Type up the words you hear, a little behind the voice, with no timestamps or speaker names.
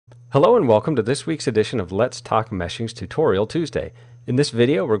Hello and welcome to this week's edition of Let's Talk Meshing's Tutorial Tuesday. In this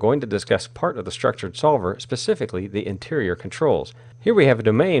video, we're going to discuss part of the structured solver, specifically the interior controls. Here we have a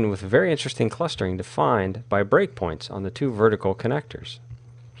domain with very interesting clustering defined by breakpoints on the two vertical connectors.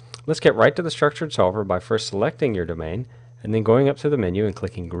 Let's get right to the structured solver by first selecting your domain and then going up to the menu and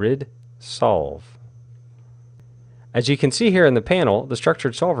clicking Grid Solve. As you can see here in the panel, the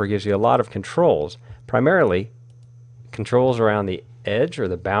structured solver gives you a lot of controls, primarily controls around the edge or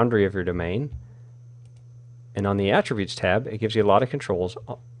the boundary of your domain, and on the Attributes tab it gives you a lot of controls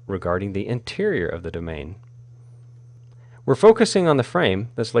regarding the interior of the domain. We're focusing on the frame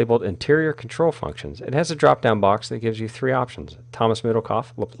that's labeled Interior Control Functions. It has a drop-down box that gives you three options: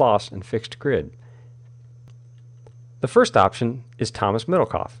 Thomas-Middlekauff, Laplace, and Fixed Grid. The first option is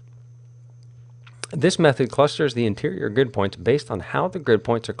Thomas-Middlekauff. This method clusters the interior grid points based on how the grid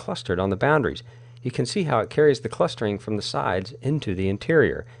points are clustered on the boundaries. You can see how it carries the clustering from the sides into the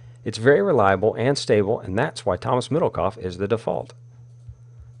interior. It's very reliable and stable, and that's why Thomas-Middlekauff is the default.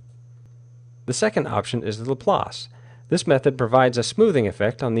 The second option is the Laplace. This method provides a smoothing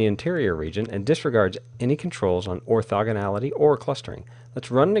effect on the interior region and disregards any controls on orthogonality or clustering.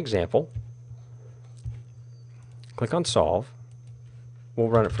 Let's run an example. Click on Solve. We'll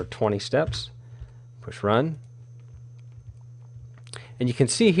run it for 20 steps. Push Run. And you can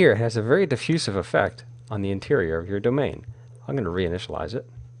see here it has a very diffusive effect on the interior of your domain. I'm going to reinitialize it.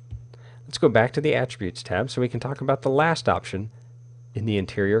 Let's go back to the Attributes tab so we can talk about the last option in the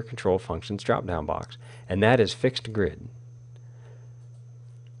Interior Control Functions drop-down box, and that is Fixed Grid.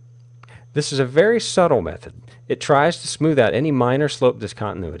 This is a very subtle method. It tries to smooth out any minor slope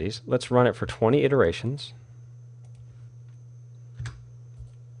discontinuities. Let's run it for 20 iterations.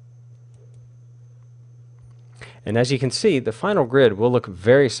 And as you can see, the final grid will look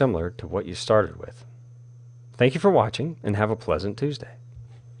very similar to what you started with. Thank you for watching, and have a pleasant Tuesday.